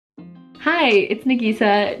Hi, it's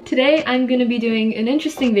Nagisa. Today I'm going to be doing an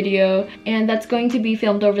interesting video, and that's going to be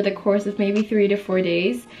filmed over the course of maybe 3 to 4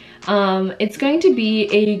 days. It's going to be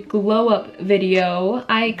a glow up video.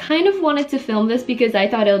 I kind of wanted to film this because I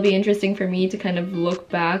thought it'll be interesting for me to kind of look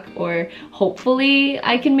back, or hopefully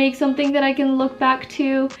I can make something that I can look back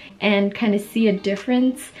to and kind of see a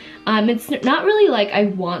difference. It's not really like I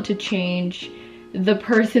want to change the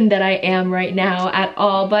person that I am right now at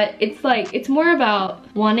all, but it's more about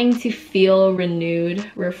wanting to feel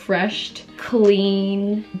renewed, refreshed,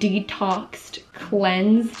 clean, detoxed,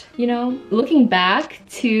 cleansed, you know? Looking back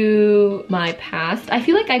to my past, I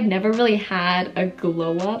feel like I've never really had a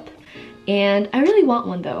glow up, and I really want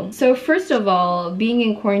one though. So first of all, being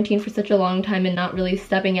in quarantine for such a long time and not really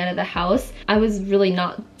stepping out of the house, I was really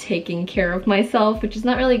not taking care of myself, which is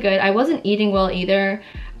not really good. I wasn't eating well either.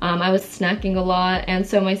 I was snacking a lot, and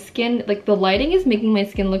so my skin, like the lighting is making my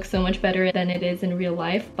skin look so much better than it is in real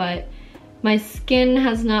life, but my skin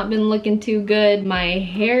has not been looking too good. My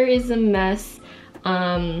hair is a mess,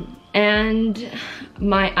 and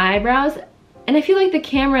my eyebrows, and I feel like the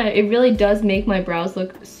camera, it really does make my brows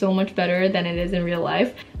look so much better than it is in real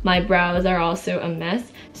life. My brows are also a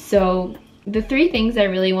mess. So the 3 things I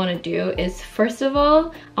really want to do is, first of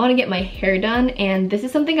all, I want to get my hair done, and this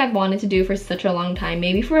is something I've wanted to do for such a long time,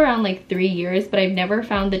 maybe for around like 3 years, but I've never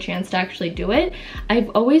found the chance to actually do it. I've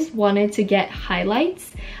always wanted to get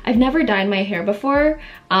highlights. I've never dyed my hair before.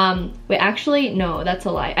 Wait, actually, no, that's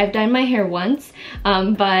a lie. I've dyed my hair once,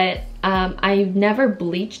 but I've never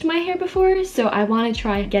bleached my hair before, so I want to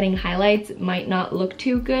try getting highlights. It might not look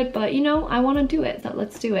too good, but you know, I want to do it, so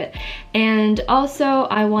let's do it. And also,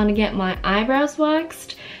 I want to get my eyebrows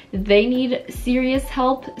waxed. They need serious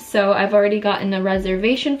help, so I've already gotten a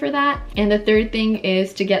reservation for that. And the 3rd thing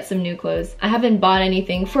is to get some new clothes. I haven't bought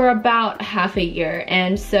anything for about half a year,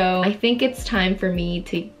 and so I think it's time for me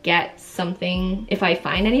to get something if I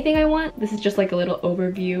find anything I want. This is just like a little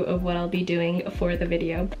overview of what I'll be doing for the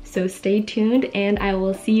video. So stay tuned, and I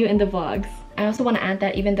will see you in the vlogs. I also want to add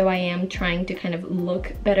that even though I am trying to kind of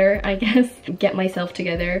look better, I guess, get myself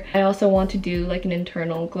together, I also want to do like an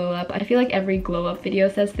internal glow up. I feel like every glow up video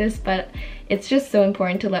says this, but it's just so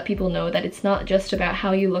important to let people know that it's not just about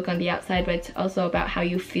how you look on the outside, but it's also about how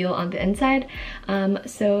you feel on the inside.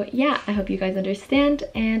 So yeah, I hope you guys understand,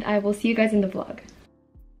 and I will see you guys in the vlog.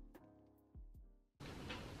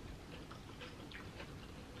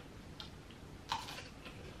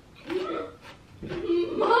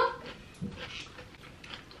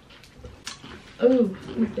 Oh,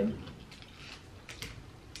 okay.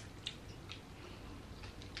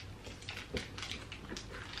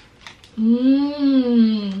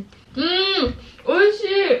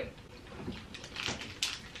 Oishii!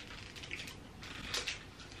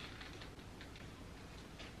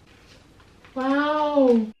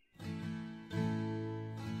 Wow!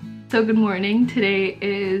 So good morning. Today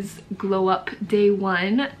is glow up day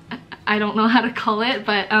 1. I don't know how to call it,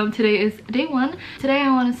 but today is day 1. Today I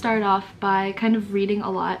want to start off by kind of reading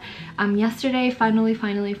a lot. Yesterday, finally,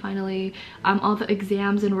 all the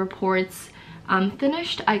exams and reports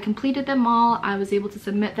finished. I completed them all. I was able to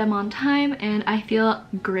submit them on time, and I feel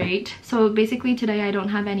great. So basically today I don't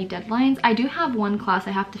have any deadlines. I do have one class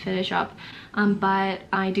I have to finish up, but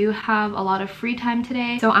I do have a lot of free time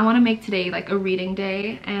today. So I want to make today like a reading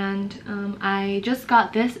day, and I just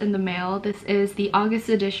got this in the mail. This is the August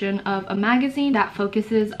edition of a magazine that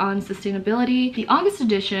focuses on sustainability. The August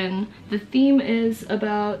edition, the theme is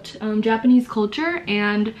about Japanese culture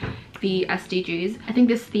and the SDGs. I think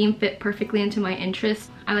this theme fit perfectly into my interests.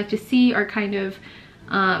 I like to see or kind of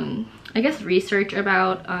I guess research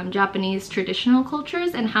about Japanese traditional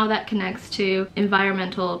cultures and how that connects to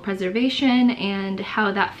environmental preservation and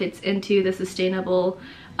how that fits into the sustainable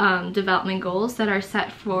development goals that are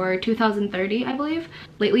set for 2030, I believe.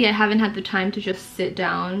 Lately I haven't had the time to just sit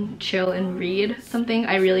down, chill, and read something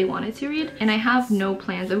I really wanted to read, and I have no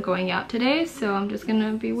plans of going out today, so I'm just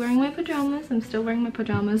gonna be wearing my pajamas. I'm still wearing my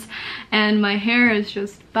pajamas, and my hair is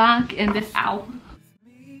just back in this ow.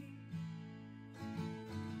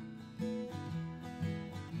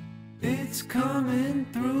 It's coming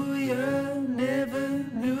through you, never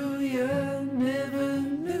knew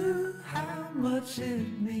how much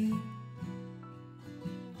it meant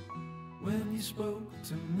when you spoke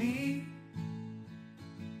to me.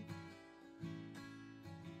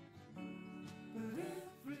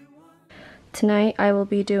 Tonight I will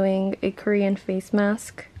be doing a Korean face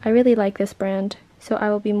mask. I really like this brand, so I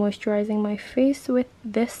will be moisturizing my face with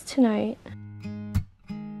this tonight.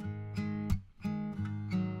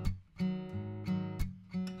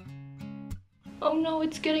 Oh no,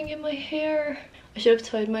 it's getting in my hair. I should have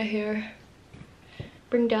tied my hair.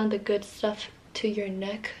 bring down the good stuff to your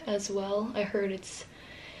neck as well. I heard it's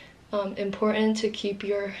important to keep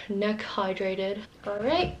your neck hydrated. All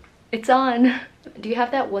right, it's on. Do you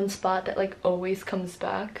have that one spot that like always comes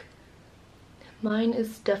back? Mine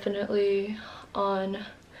is definitely on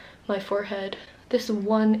my forehead. This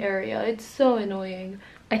one area, it's so annoying.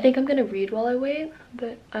 I think I'm gonna read while I wait,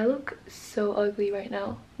 but I look so ugly right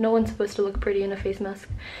now. No one's supposed to look pretty in a face mask.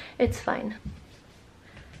 It's fine.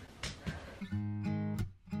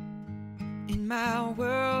 In my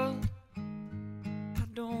world,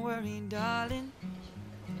 don't worry, darling.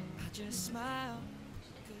 I just smile.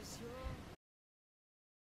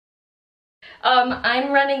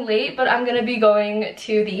 I'm running late, but I'm gonna be going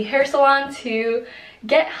to the hair salon to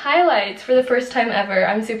get highlights for the first time ever.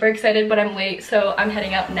 I'm super excited, but I'm late, so I'm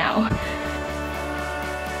heading out now.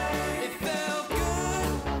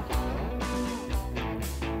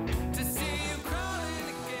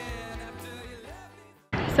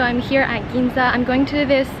 So I'm here at Ginza. I'm going to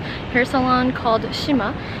this hair salon called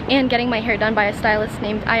Shima and getting my hair done by a stylist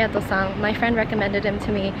named Ayato-san. My friend recommended him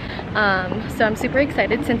to me. So I'm super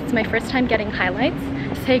excited since it's my first time getting highlights.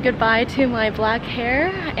 Say goodbye to my black hair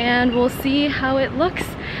and we'll see how it looks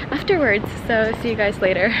afterwards. So see you guys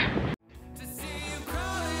later.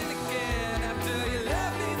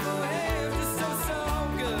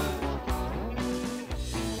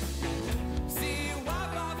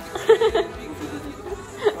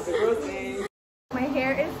 My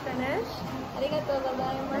hair is finished. Arigatou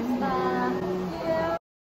gozaimashita.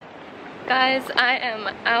 Guys, I am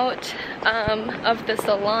out of the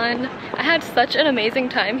salon. I had such an amazing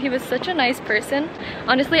time. He was such a nice person.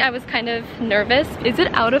 Honestly, I was kind of nervous. Is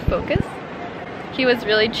it out of focus? He was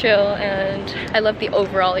really chill and I loved the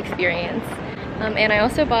overall experience. And I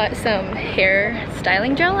also bought some hair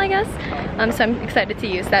styling gel, I guess. So I'm excited to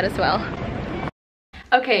use that as well.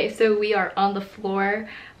 Okay, so we are on the floor.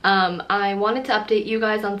 I wanted to update you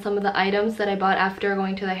guys on some of the items that I bought after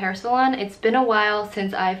going to the hair salon. It's been a while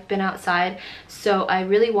since I've been outside, so I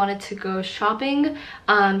really wanted to go shopping.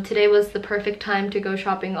 Today was the perfect time to go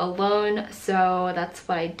shopping alone, so that's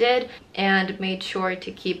what I did, and made sure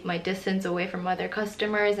to keep my distance away from other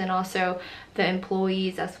customers and also the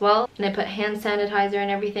employees as well. And I put hand sanitizer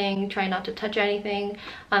and everything, try not to touch anything.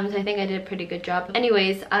 So I think I did a pretty good job.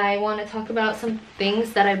 Anyways, I want to talk about some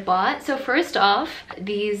things that I bought. So first off,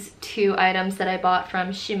 these two items that I bought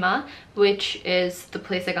from Shima, which is the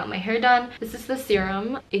place I got my hair done. This is the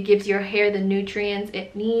serum. It gives your hair the nutrients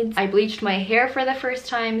it needs. I bleached my hair for the first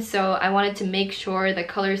time, so I wanted to make sure the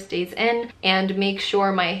color stays in and make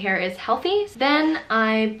sure my hair is healthy. Then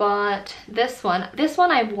I bought this one. This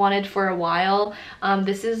one I've wanted for a while.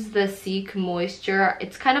 This is the Seek Moisture.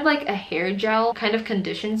 It's kind of like a hair gel, kind of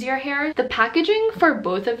conditions your hair. The packaging for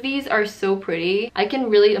both of these are so pretty. I can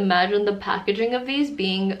really imagine the packaging of these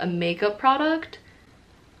being a makeup product.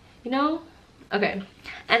 You know? Okay.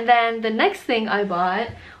 And then the next thing I bought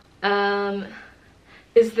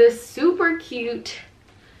is this super cute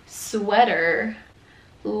sweater.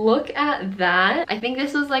 Look at that. I think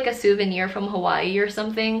this was like a souvenir from Hawaii or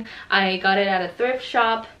something. I got it at a thrift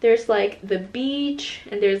shop. There's like the beach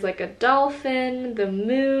and there's like a dolphin, the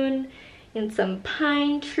moon, and some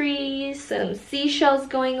pine trees, some seashells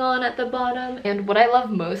going on at the bottom. And what I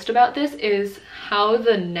love most about this is how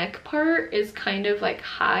the neck part is kind of like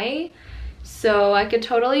high. So I could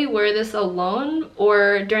totally wear this alone,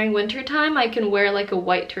 or during winter time I can wear like a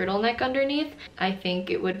white turtleneck underneath. I think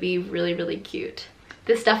it would be really, really cute.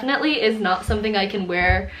 This definitely is not something I can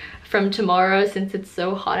wear from tomorrow since it's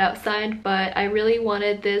so hot outside, but I really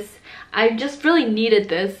wanted this. I just really needed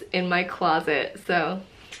this in my closet, so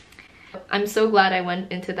I'm so glad I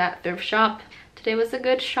went into that thrift shop. Today was a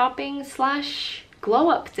good shopping slash glow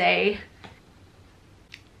up day.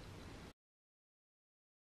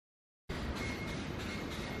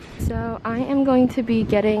 So I am going to be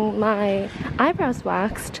getting my eyebrows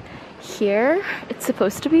waxed here. It's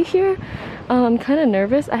supposed to be here. I'm kind of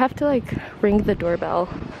nervous. I have to like ring the doorbell.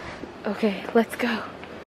 Okay, let's go.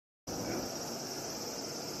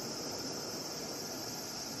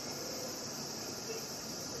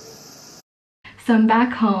 So I'm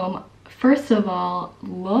back home. First of all,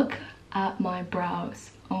 look at my brows.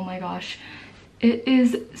 Oh my gosh. It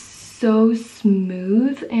is so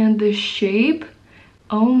smooth and the shape,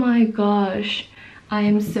 oh my gosh. I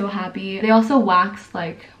am so happy. They also waxed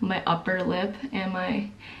like my upper lip and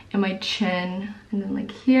my chin, and then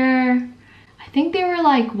like here. I think they were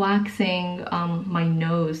like waxing my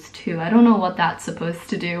nose too. I don't know what that's supposed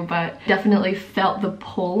to do, but definitely felt the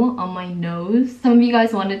pull on my nose. Some of you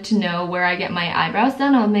guys wanted to know where I get my eyebrows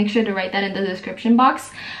done. I'll make sure to write that in the description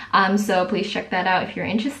box. So please check that out if you're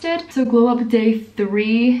interested. So glow up day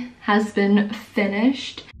 3 has been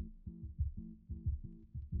finished.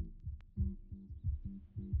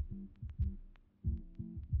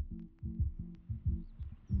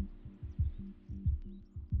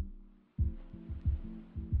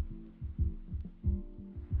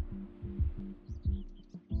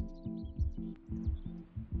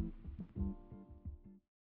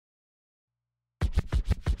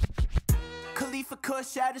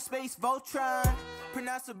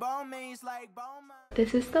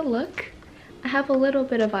 This is the look. I have a little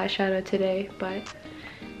bit of eyeshadow today, but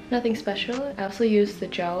nothing special. I also used the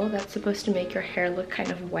gel that's supposed to make your hair look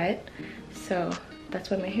kind of wet, so that's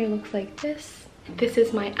why my hair looks like this. This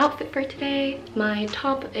is my outfit for today. My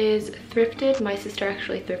top is thrifted. My sister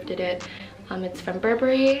actually thrifted it. It's from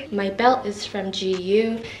Burberry. My belt is from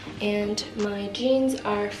GU, and my jeans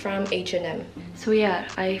are from H&M. So yeah,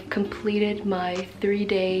 I completed my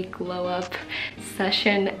 3-day glow up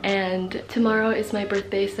session, and tomorrow is my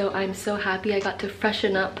birthday, so I'm so happy I got to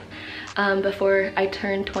freshen up before I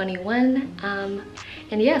turned 21.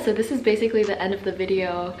 And yeah, so this is basically the end of the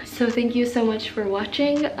video. So thank you so much for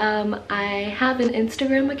watching. I have an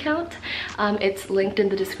Instagram account. It's linked in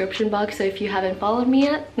the description box, so if you haven't followed me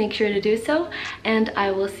yet, make sure to do so. And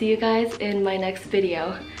I will see you guys in my next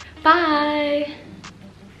video. Bye!